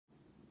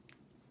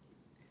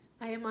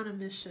I am on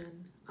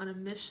a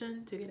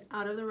mission to get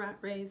out of the rat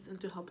race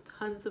and to help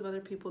tons of other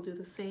people do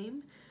the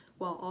same,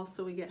 while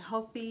also we get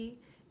healthy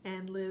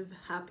and live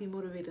happy,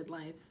 motivated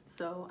lives.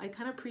 So I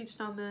kind of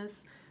preached on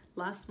this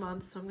last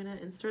month, so I'm gonna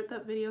insert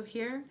that video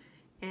here,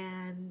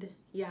 and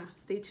yeah,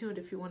 stay tuned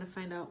if you want to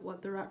find out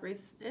what the rat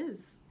race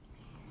is.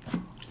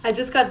 I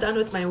just got done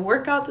with my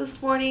workout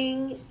this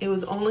morning. It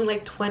was only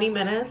like 20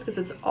 minutes because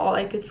it's all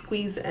I could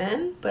squeeze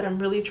in, but I'm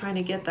really trying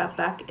to get that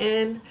back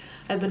in.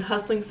 I've been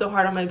hustling so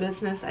hard on my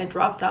business, I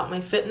dropped out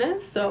my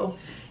fitness, so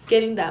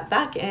getting that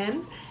back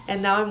in.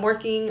 And now I'm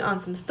working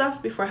on some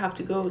stuff before I have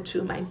to go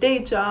to my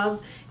day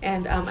job.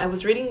 And I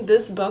was reading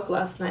this book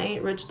last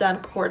night, Rich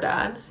Dad, Poor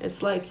Dad.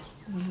 It's like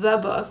the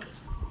book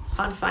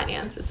on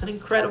finance. It's an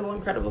incredible,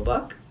 incredible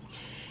book.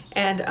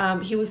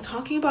 And he was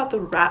talking about the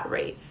rat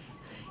race.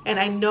 And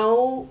I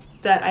know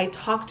that I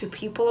talked to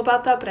people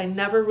about that, but I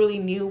never really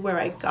knew where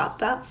I got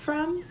that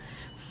from.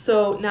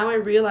 So now I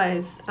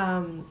realize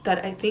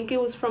that I think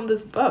it was from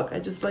this book. I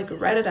just like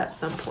read it at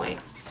some point.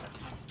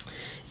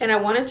 And I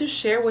wanted to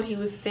share what he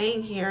was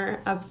saying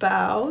here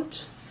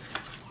about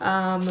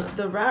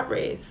the rat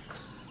race.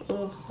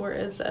 Oh, where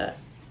is it?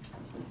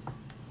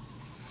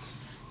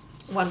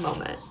 One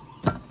moment.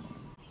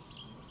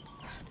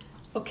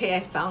 Okay, I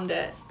found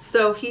it.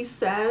 So he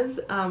says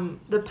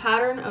the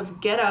pattern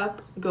of get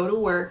up, go to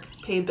work,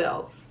 pay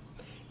bills.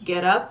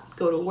 Get up,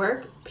 go to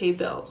work, pay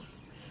bills.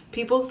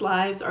 People's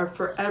lives are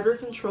forever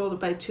controlled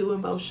by two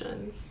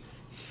emotions,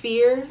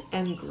 fear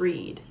and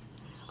greed.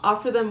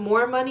 Offer them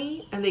more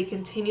money and they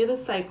continue the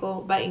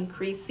cycle by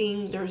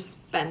increasing their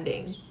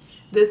spending.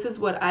 This is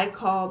what I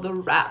call the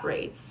rat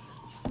race.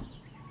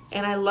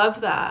 And I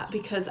love that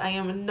because I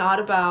am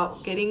not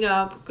about getting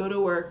up, go to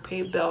work,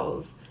 pay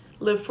bills,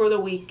 live for the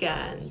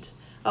weekend.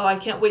 Oh, I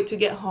can't wait to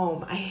get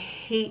home. I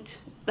hate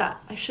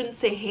that. I shouldn't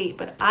say hate,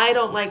 but I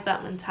don't like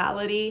that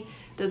mentality.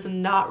 It does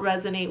not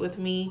resonate with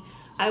me.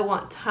 I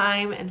want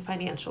time and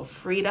financial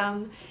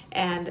freedom.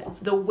 And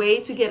the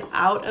way to get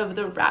out of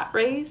the rat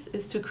race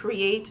is to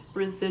create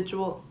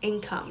residual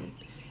income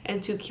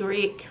and to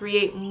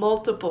create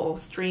multiple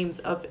streams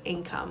of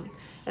income.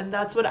 And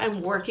that's what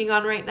I'm working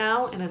on right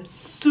now. And I'm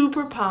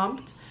super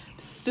pumped,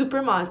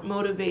 super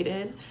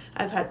motivated.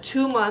 I've had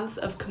 2 months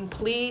of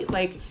complete,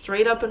 like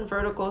straight up and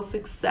vertical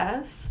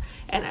success.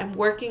 And I'm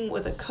working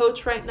with a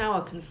coach right now,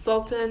 a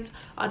consultant,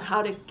 on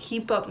how to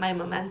keep up my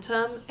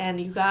momentum. And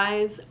you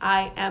guys,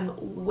 I am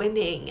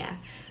winning.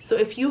 So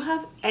if you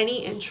have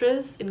any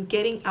interest in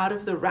getting out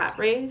of the rat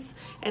race,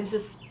 and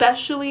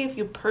especially if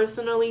you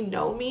personally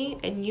know me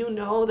and you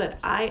know that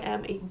I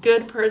am a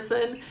good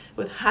person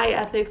with high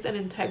ethics and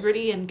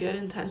integrity and good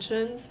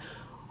intentions,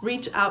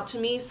 reach out to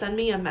me, send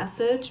me a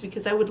message,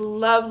 because I would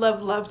love,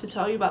 love, love to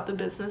tell you about the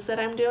business that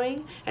I'm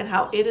doing and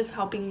how it is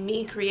helping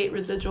me create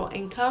residual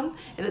income,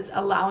 and it's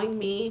allowing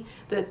me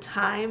the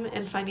time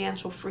and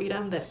financial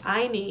freedom that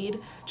I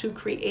need to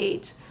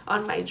create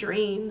on my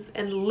dreams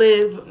and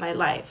live my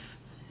life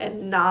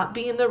and not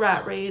be in the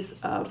rat race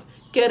of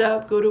get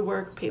up, go to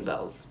work, pay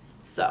bills.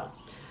 So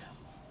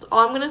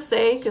all I'm going to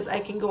say, because I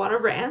can go on a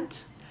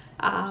rant,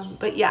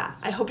 but yeah,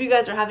 I hope you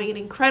guys are having an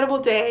incredible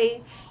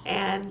day.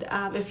 And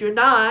if you're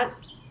not,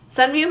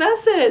 send me a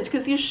message,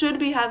 because you should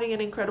be having an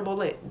incredible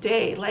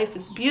day. Life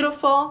is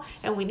beautiful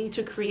and we need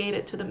to create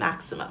it to the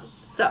maximum.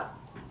 So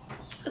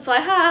that's all I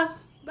have.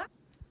 Bye.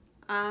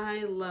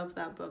 I love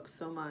that book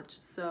so much.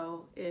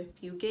 So if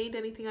you gained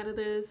anything out of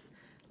this,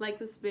 like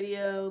this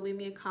video, leave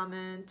me a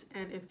comment.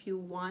 And if you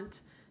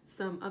want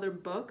some other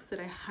books that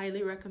I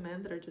highly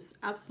recommend that are just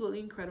absolutely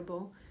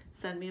incredible,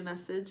 send me a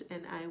message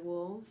and I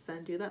will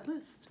send you that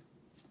list.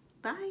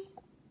 Bye.